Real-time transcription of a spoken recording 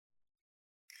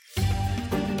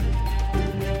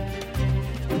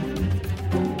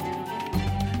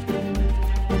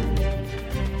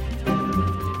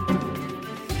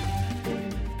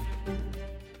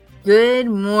Good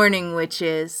morning,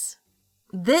 witches.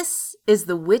 This is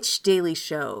the Witch Daily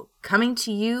Show, coming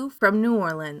to you from New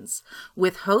Orleans,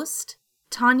 with host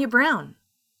Tanya Brown.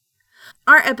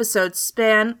 Our episodes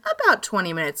span about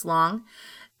 20 minutes long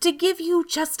to give you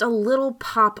just a little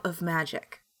pop of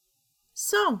magic.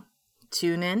 So,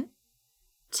 tune in,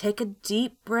 take a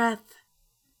deep breath,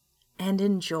 and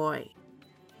enjoy.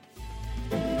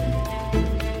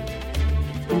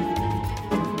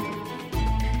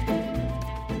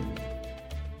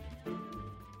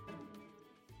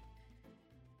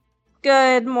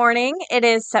 Good morning. It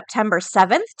is September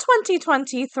 7th,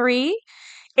 2023.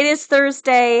 It is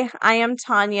Thursday. I am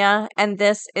Tanya, and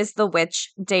this is the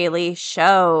Witch Daily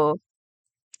Show.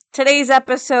 Today's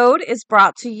episode is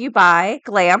brought to you by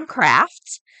Glam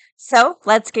Craft. So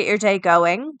let's get your day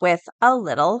going with a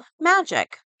little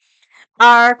magic.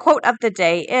 Our quote of the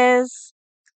day is,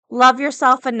 "Love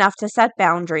yourself enough to set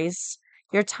boundaries.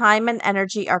 Your time and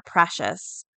energy are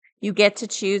precious. You get to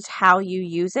choose how you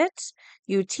use it.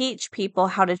 You teach people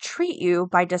how to treat you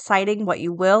by deciding what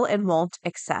you will and won't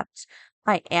accept."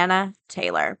 By Anna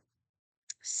Taylor.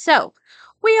 So,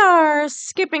 we are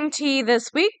skipping tea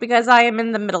this week because I am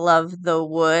in the middle of the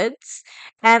woods,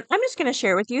 and I'm just going to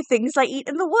share with you things I eat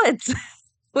in the woods,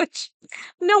 which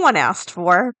no one asked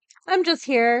for. I'm just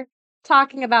here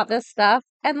talking about this stuff,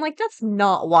 and that's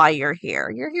not why you're here.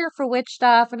 You're here for witch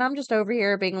stuff, and I'm just over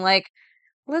here being like,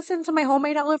 listen to my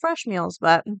homemade HelloFresh meals,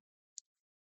 but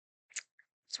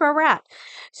that's where we're at.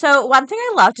 So, one thing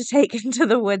I love to take into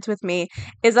the woods with me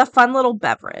is a fun little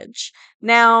beverage.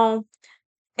 Now,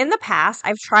 in the past,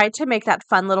 I've tried to make that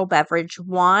fun little beverage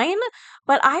wine,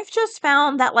 but I've just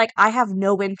found that I have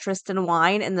no interest in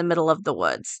wine in the middle of the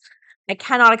woods. I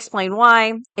cannot explain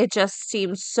why. It just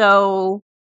seems so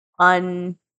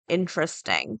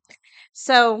uninteresting.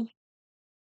 So,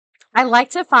 I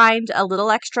like to find a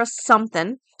little extra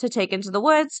something to take into the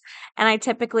woods, and I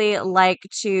typically like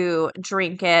to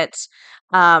drink it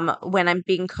when I'm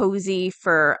being cozy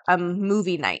for a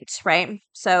movie night, right?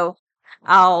 So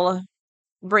I'll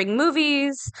bring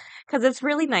movies because it's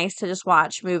really nice to just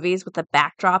watch movies with the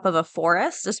backdrop of a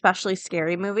forest, especially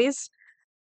scary movies.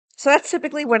 So that's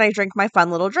typically when I drink my fun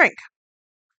little drink.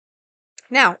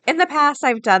 Now, in the past,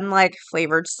 I've done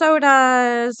flavored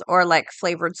sodas or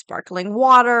flavored sparkling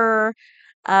water,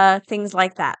 things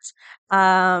like that.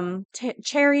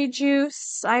 Cherry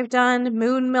juice, I've done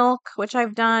moon milk, which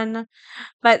I've done,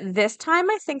 but this time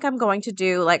I think I'm going to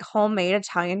do homemade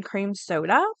Italian cream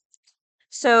soda.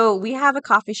 So we have a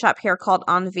coffee shop here called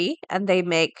Envie, and they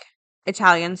make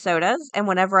Italian sodas. And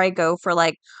whenever I go for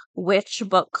Witch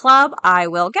Book Club, I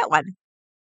will get one.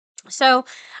 So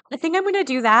I think I'm going to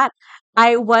do that.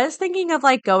 I was thinking of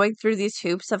going through these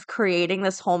hoops of creating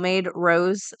this homemade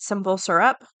rose simple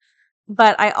syrup,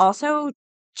 but I also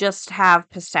just have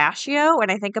pistachio,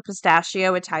 and I think a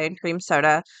pistachio Italian cream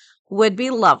soda would be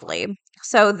lovely.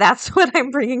 So that's what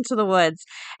I'm bringing to the woods.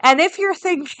 And if you're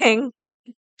thinking,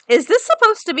 is this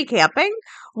supposed to be camping?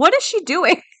 What is she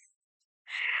doing?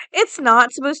 It's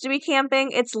not supposed to be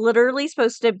camping. It's literally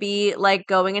supposed to be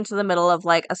going into the middle of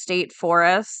a state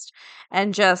forest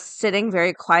and just sitting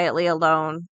very quietly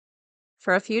alone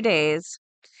for a few days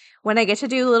when I get to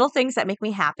do little things that make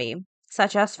me happy,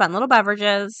 such as fun little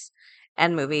beverages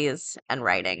and movies and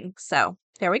writing. So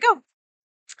there we go.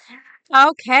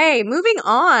 Okay, moving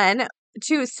on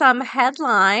to some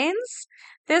headlines.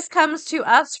 This comes to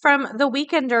us from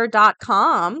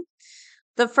theweekender.com.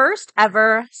 The first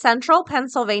ever Central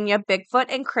Pennsylvania Bigfoot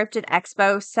Encrypted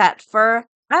Expo set for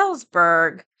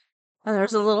Islesburg. And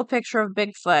there's a little picture of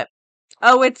Bigfoot.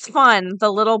 Oh, it's fun.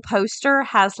 The little poster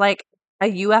has a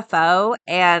UFO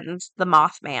and the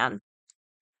Mothman.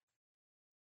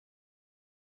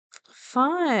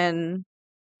 Fun.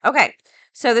 Okay,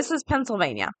 so this is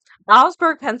Pennsylvania.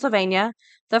 Islesburg, Pennsylvania.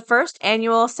 The first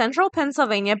annual Central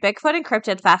Pennsylvania Bigfoot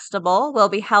Encrypted Festival will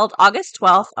be held August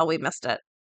 12th. Oh, we missed it.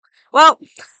 Well,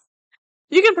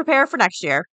 you can prepare for next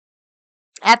year.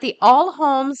 At the All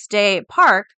Homes Day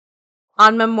Park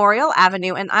on Memorial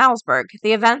Avenue in Islesburg.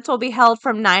 The event will be held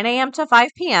from 9 a.m. to 5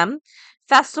 p.m.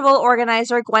 Festival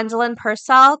organizer Gwendolyn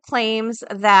Purcell claims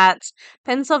that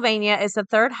Pennsylvania is the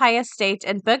third highest state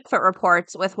in Bigfoot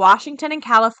reports, with Washington and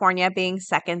California being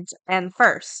second and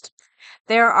first.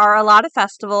 There are a lot of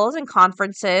festivals and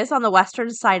conferences on the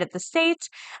western side of the state.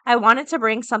 I wanted to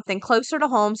bring something closer to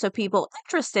home so people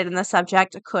interested in the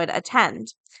subject could attend.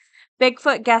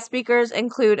 Bigfoot guest speakers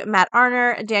include Matt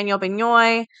Arner, Daniel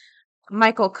Bignoy,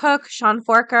 Michael Cook, Sean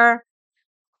Forker,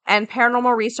 and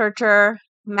paranormal researcher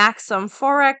Maxim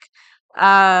Forik.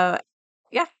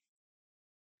 Yeah.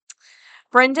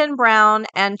 Brendan Brown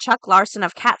and Chuck Larson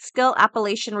of Catskill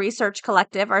Appalachian Research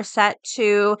Collective are set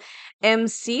to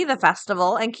MC the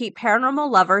festival and keep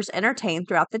paranormal lovers entertained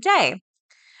throughout the day.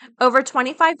 Over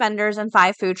 25 vendors and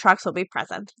 5 food trucks will be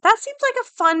present. That seems like a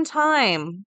fun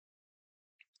time.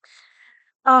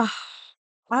 Oh,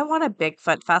 I want a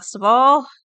Bigfoot festival.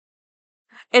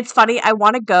 It's funny, I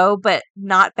want to go, but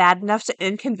not bad enough to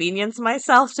inconvenience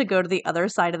myself to go to the other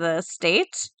side of the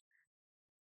state.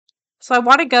 So I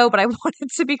want to go, but I want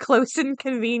it to be close and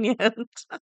convenient.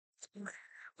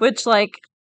 Which, like,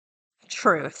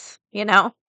 truth, you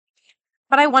know?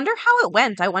 But I wonder how it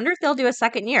went. I wonder if they'll do a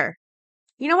second year.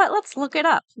 You know what? Let's look it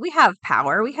up. We have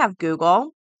power. We have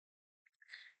Google.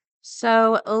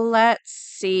 So let's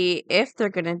see if they're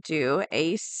going to do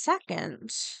a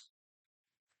second.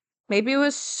 Maybe it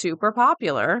was super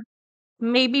popular.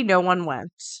 Maybe no one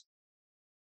went.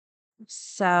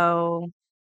 So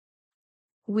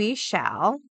we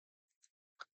shall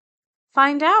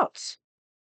find out.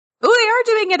 Oh,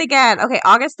 they are doing it again. Okay,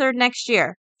 August 3rd next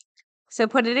year. So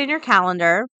put it in your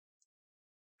calendar.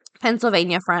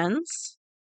 Pennsylvania friends.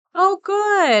 Oh,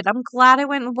 good. I'm glad it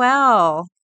went well.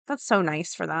 That's so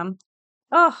nice for them.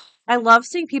 Oh, I love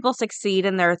seeing people succeed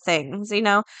in their things,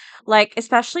 like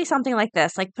especially something like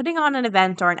this, like putting on an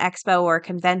event or an expo or a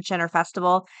convention or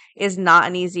festival is not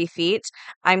an easy feat.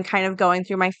 I'm kind of going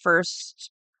through my first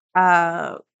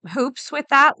uh hoops with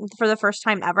that for the first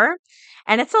time ever,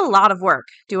 and it's a lot of work.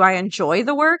 Do I enjoy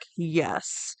the work?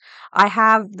 Yes. I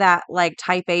have that like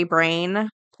type A brain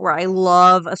where I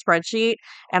love a spreadsheet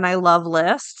and I love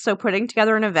lists. So putting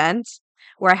together an event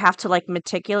where I have to like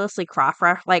meticulously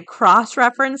cross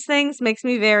reference things makes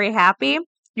me very happy.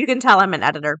 You can tell I'm an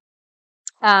editor.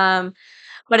 Um,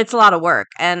 but it's a lot of work,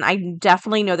 and I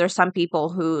definitely know there's some people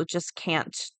who just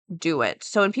can't do it.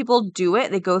 So when people do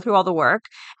it, they go through all the work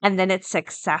and then it's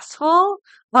successful.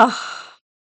 Oh,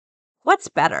 what's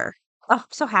better? Oh, I'm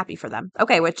so happy for them.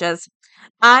 Okay, witches.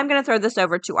 I'm going to throw this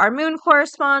over to our moon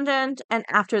correspondent, and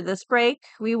after this break,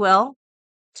 we will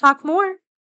talk more.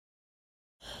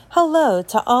 Hello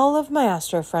to all of my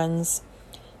astro friends.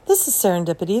 This is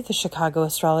Serendipity, the Chicago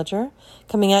astrologer,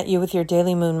 coming at you with your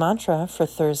daily moon mantra for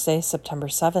Thursday, September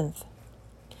 7th.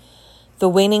 The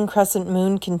waning crescent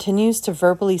moon continues to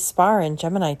verbally spar in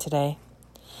Gemini today.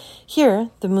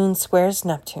 Here, the moon squares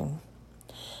Neptune.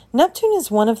 Neptune is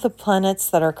one of the planets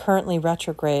that are currently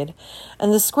retrograde,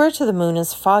 and the square to the moon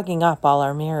is fogging up all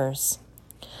our mirrors.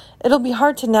 It'll be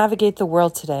hard to navigate the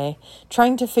world today,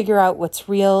 trying to figure out what's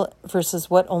real versus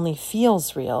what only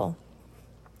feels real.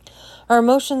 Our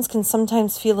emotions can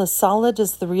sometimes feel as solid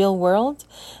as the real world,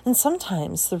 and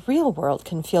sometimes the real world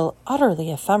can feel utterly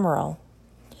ephemeral.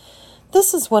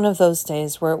 This is one of those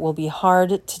days where it will be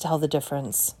hard to tell the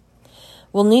difference.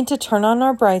 We'll need to turn on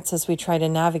our brights as we try to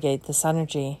navigate this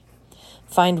energy.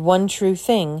 Find one true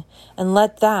thing, and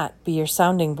let that be your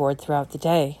sounding board throughout the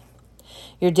day.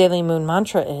 Your daily moon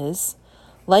mantra is,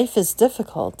 life is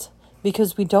difficult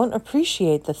because we don't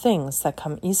appreciate the things that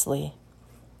come easily.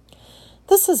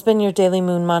 This has been your daily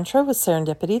moon mantra with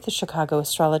Serendipity, the Chicago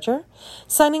astrologer,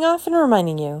 signing off and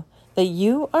reminding you that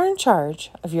you are in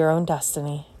charge of your own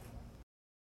destiny.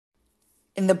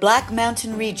 In the Black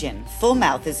Mountain region,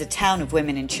 Fullmouth is a town of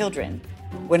women and children.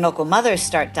 When local mothers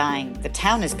start dying, the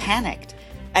town is panicked.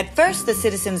 At first, the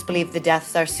citizens believe the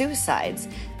deaths are suicides,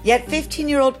 yet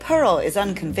 15-year-old Pearl is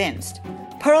unconvinced.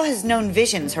 Pearl has known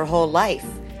visions her whole life,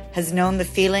 has known the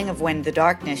feeling of when the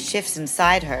darkness shifts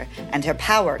inside her and her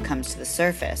power comes to the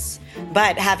surface.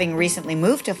 But having recently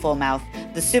moved to Fullmouth,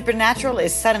 the supernatural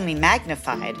is suddenly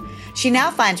magnified. She now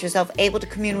finds herself able to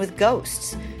commune with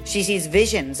ghosts. She sees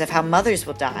visions of how mothers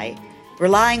will die.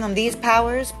 Relying on these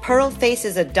powers, Pearl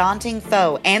faces a daunting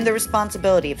foe and the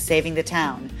responsibility of saving the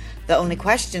town. The only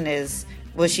question is,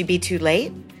 will she be too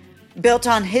late? Built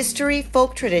on history,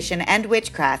 folk tradition, and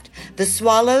witchcraft, The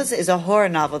Swallows is a horror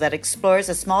novel that explores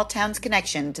a small town's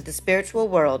connection to the spiritual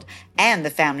world and the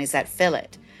families that fill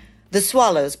it. The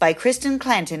Swallows by Kristen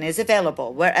Clanton is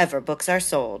available wherever books are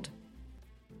sold.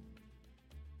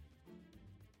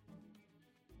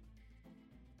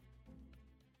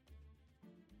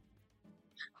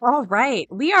 All right,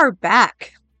 we are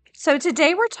back. So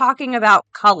today we're talking about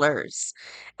colors,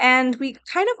 and we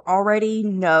kind of already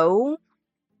know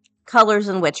colors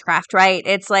in witchcraft, right?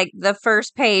 It's like the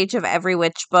first page of every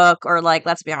witch book, or like,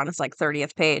 let's be honest, like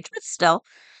 30th page, but still,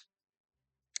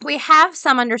 we have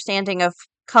some understanding of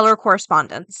color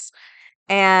correspondence,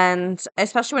 and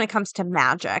especially when it comes to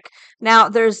magic. Now,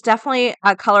 there's definitely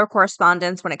a color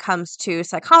correspondence when it comes to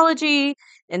psychology,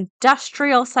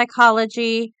 industrial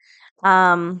psychology,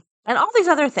 and all these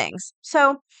other things.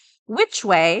 So Which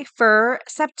way, for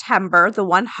September, the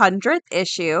 100th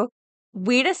issue,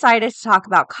 we decided to talk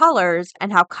about colors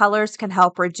and how colors can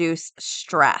help reduce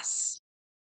stress.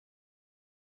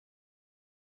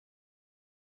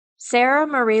 Sarah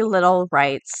Marie Little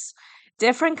writes,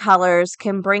 different colors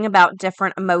can bring about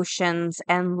different emotions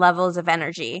and levels of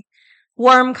energy.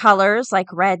 Warm colors like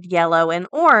red, yellow, and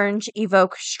orange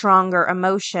evoke stronger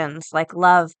emotions like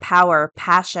love, power,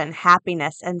 passion,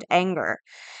 happiness, and anger.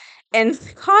 In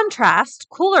contrast,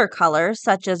 cooler colors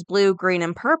such as blue, green,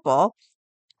 and purple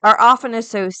are often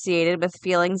associated with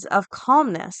feelings of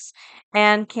calmness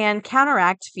and can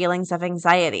counteract feelings of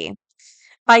anxiety.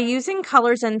 By using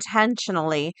colors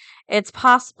intentionally, it's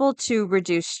possible to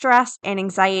reduce stress and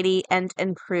anxiety and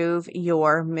improve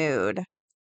your mood.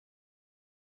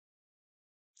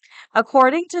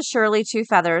 According to Shirley Two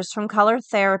Feathers from Color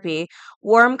Therapy,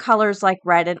 warm colors like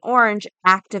red and orange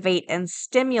activate and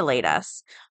stimulate us,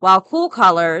 while cool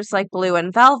colors like blue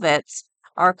and velvets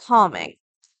are calming.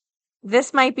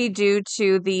 This might be due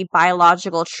to the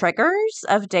biological triggers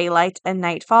of daylight and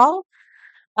nightfall.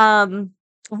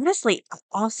 Honestly,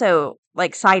 also,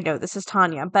 like, side note, this is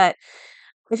Tanya, but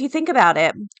if you think about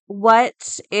it,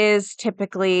 what is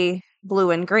typically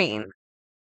blue and green,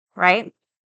 right?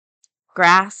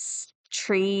 Grass,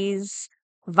 trees.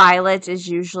 Violet is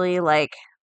usually like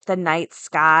the night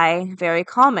sky, very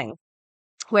calming.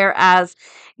 Whereas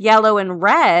yellow and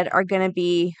red are going to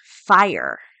be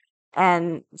fire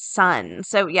and sun.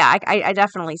 So, yeah, I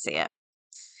definitely see it.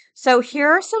 So, here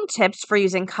are some tips for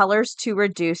using colors to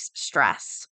reduce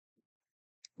stress.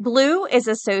 Blue is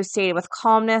associated with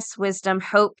calmness, wisdom,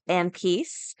 hope, and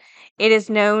peace. It is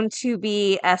known to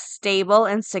be a stable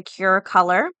and secure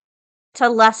color. To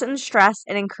lessen stress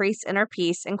and increase inner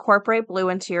peace, incorporate blue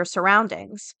into your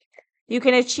surroundings. You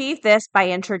can achieve this by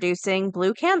introducing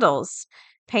blue candles,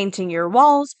 painting your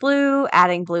walls blue,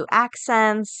 adding blue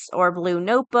accents, or blue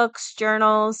notebooks,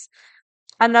 journals.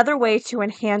 Another way to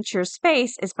enhance your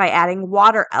space is by adding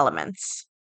water elements,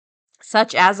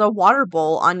 such as a water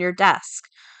bowl on your desk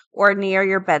or near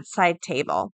your bedside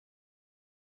table.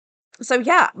 So,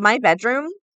 yeah, my bedroom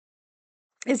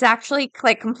is actually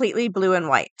like completely blue and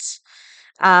white.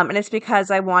 And it's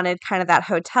because I wanted kind of that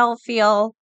hotel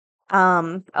feel,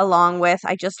 along with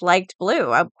I just liked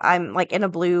blue. I'm like in a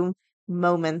blue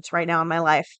moment right now in my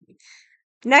life.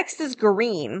 Next is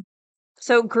green.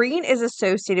 So, green is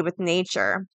associated with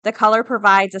nature. The color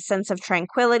provides a sense of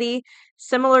tranquility.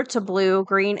 Similar to blue,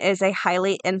 green is a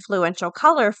highly influential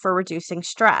color for reducing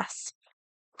stress.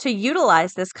 To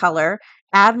utilize this color,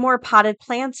 add more potted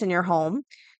plants in your home,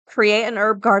 create an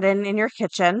herb garden in your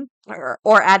kitchen,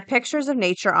 or add pictures of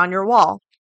nature on your wall.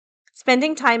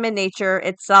 Spending time in nature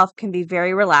itself can be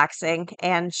very relaxing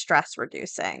and stress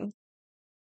reducing.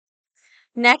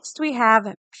 Next, we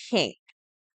have pink.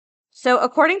 So,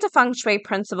 according to feng shui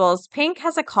principles, pink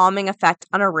has a calming effect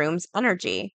on a room's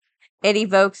energy. It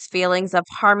evokes feelings of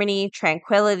harmony,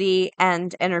 tranquility,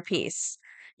 and inner peace.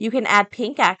 You can add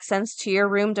pink accents to your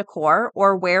room decor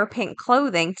or wear pink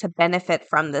clothing to benefit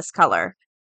from this color.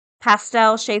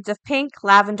 Pastel shades of pink,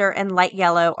 lavender, and light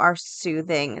yellow are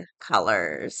soothing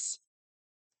colors.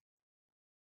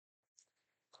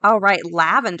 All right,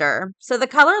 lavender. So the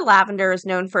color lavender is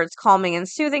known for its calming and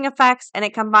soothing effects, and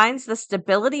it combines the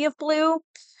stability of blue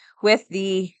with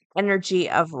the energy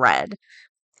of red.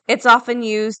 It's often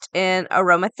used in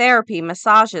aromatherapy,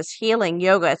 massages, healing,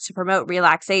 yoga to promote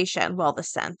relaxation. Well, the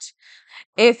scent.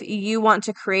 If you want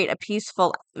to create a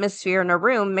peaceful atmosphere in a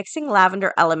room, mixing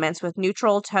lavender elements with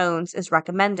neutral tones is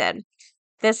recommended.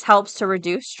 This helps to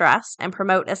reduce stress and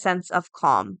promote a sense of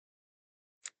calm.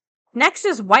 Next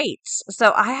is white.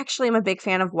 So I actually am a big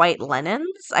fan of white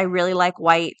linens. I really like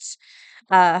white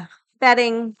uh,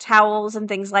 bedding, towels, and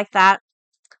things like that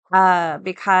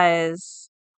because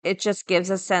it just gives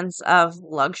a sense of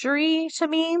luxury to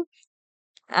me.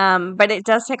 But it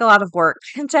does take a lot of work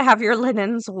to have your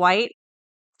linens white.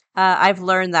 I've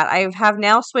learned that. I have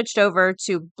now switched over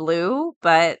to blue,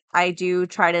 but I do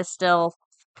try to still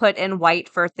put in white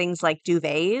for things like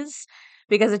duvets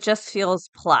because it just feels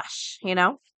plush, you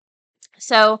know?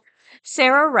 So,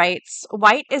 Sarah writes,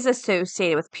 white is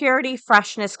associated with purity,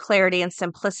 freshness, clarity, and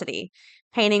simplicity.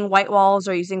 Painting white walls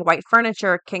or using white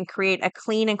furniture can create a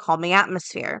clean and calming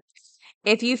atmosphere.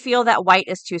 If you feel that white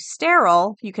is too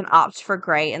sterile, you can opt for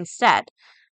gray instead.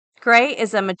 Gray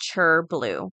is a mature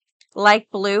blue. Like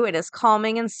blue, it is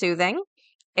calming and soothing.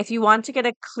 If you want to get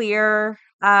a clear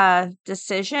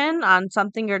decision on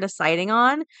something you're deciding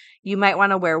on, you might want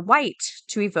to wear white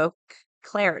to evoke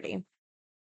clarity.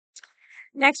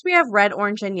 Next, we have red,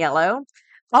 orange, and yellow.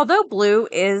 Although blue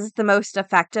is the most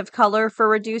effective color for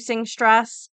reducing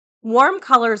stress, Warm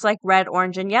colors like red,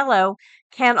 orange, and yellow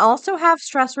can also have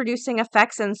stress-reducing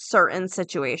effects in certain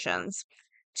situations.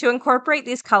 To incorporate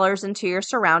these colors into your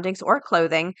surroundings or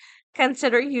clothing,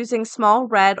 consider using small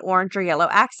red, orange, or yellow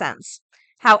accents.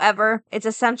 However, it's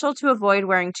essential to avoid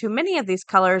wearing too many of these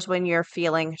colors when you're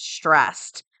feeling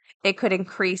stressed. It could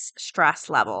increase stress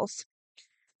levels.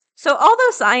 So, although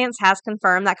science has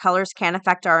confirmed that colors can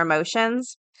affect our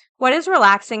emotions, what is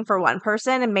relaxing for one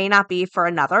person and may not be for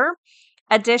another.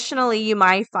 Additionally, you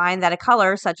might find that a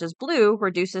color such as blue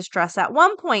reduces stress at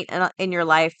one point in your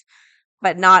life,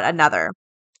 but not another.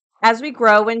 As we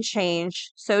grow and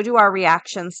change, so do our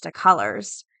reactions to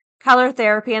colors. Color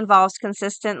therapy involves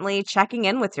consistently checking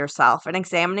in with yourself and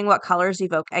examining what colors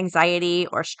evoke anxiety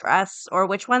or stress or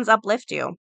which ones uplift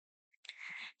you.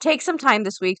 Take some time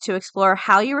this week to explore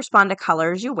how you respond to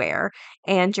colors you wear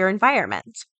and your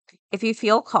environment. If you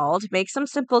feel called, make some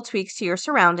simple tweaks to your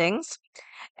surroundings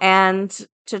and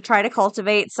to try to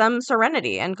cultivate some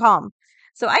serenity and calm.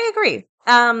 So I agree.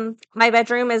 My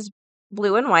bedroom is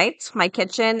blue and white. My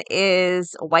kitchen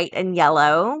is white and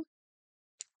yellow.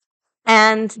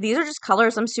 And these are just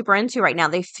colors I'm super into right now.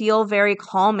 They feel very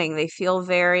calming. They feel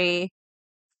very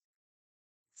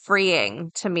freeing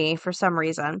to me for some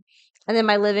reason. And then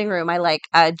my living room, I like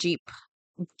deep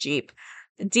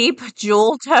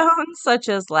jewel tones, such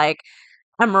as like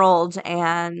emerald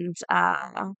and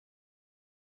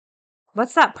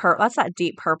what's that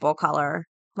deep purple color?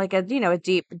 Like a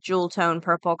deep jewel tone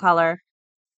purple color.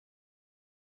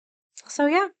 So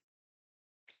yeah.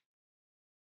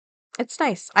 It's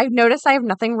nice. I've noticed I have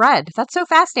nothing red. That's so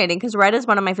fascinating because red is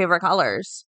one of my favorite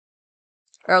colors.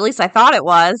 Or at least I thought it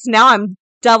was. Now I'm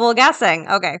double guessing.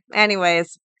 Okay.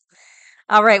 Anyways.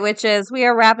 All right, witches, we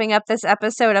are wrapping up this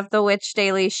episode of the Witch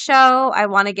Daily Show. I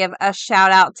want to give a shout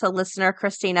out to listener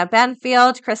Christina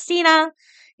Benfield. Christina,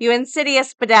 you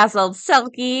insidious bedazzled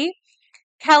silky.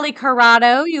 Kelly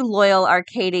Corrado, you loyal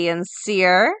Arcadian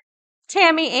seer.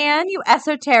 Tammy Ann, you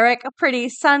esoteric pretty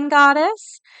sun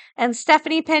goddess. And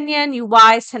Stephanie Pinion, you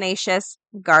wise tenacious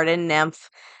garden nymph.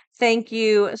 Thank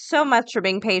you so much for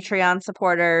being Patreon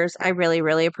supporters. I really,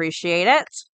 really appreciate it.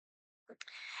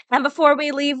 And before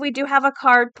we leave, we do have a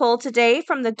card pull today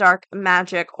from the Dark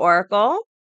Magic Oracle.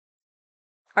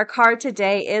 Our card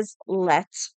today is Let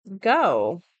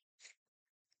Go.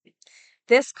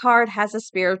 This card has a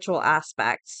spiritual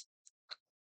aspect.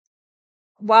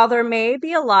 While there may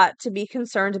be a lot to be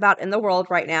concerned about in the world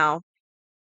right now,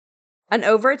 an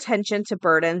over-attention to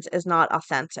burdens is not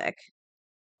authentic.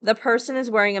 The person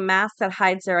is wearing a mask that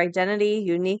hides their identity,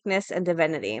 uniqueness, and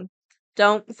divinity.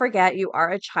 Don't forget you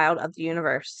are a child of the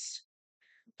universe.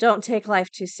 Don't take life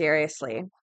too seriously.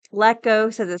 Let go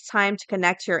says it's time to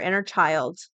connect to your inner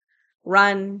child.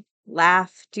 Run,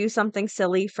 laugh, do something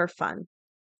silly for fun.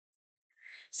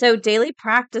 So daily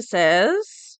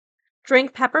practices.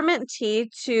 Drink peppermint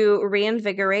tea to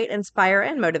reinvigorate, inspire,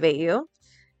 and motivate you.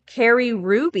 Carry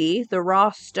ruby, the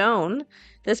raw stone.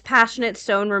 This passionate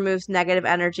stone removes negative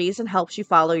energies and helps you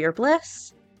follow your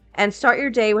bliss. And start your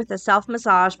day with a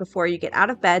self-massage before you get out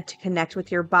of bed to connect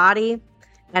with your body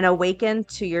and awaken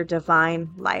to your divine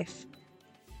life.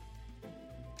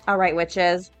 All right,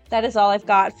 witches, that is all I've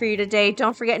got for you today.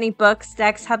 Don't forget any books,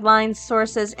 decks, headlines,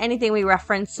 sources, anything we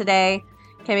referenced today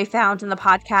can be found in the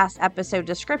podcast episode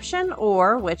description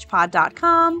or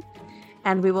witchpod.com.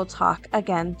 And we will talk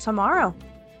again tomorrow.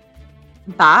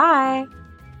 Bye.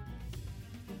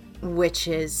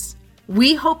 Witches,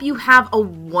 we hope you have a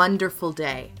wonderful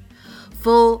day,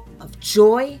 full of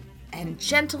joy and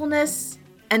gentleness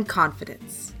and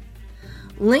confidence.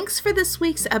 Links for this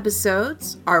week's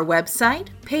episodes, our website,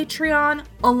 Patreon,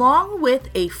 along with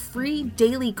a free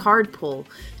daily card pull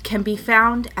can be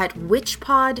found at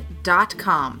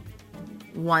witchpod.com.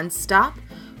 One stop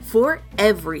for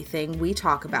everything we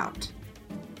talk about.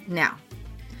 Now,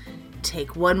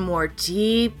 take one more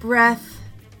deep breath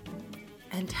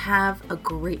and have a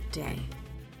great day.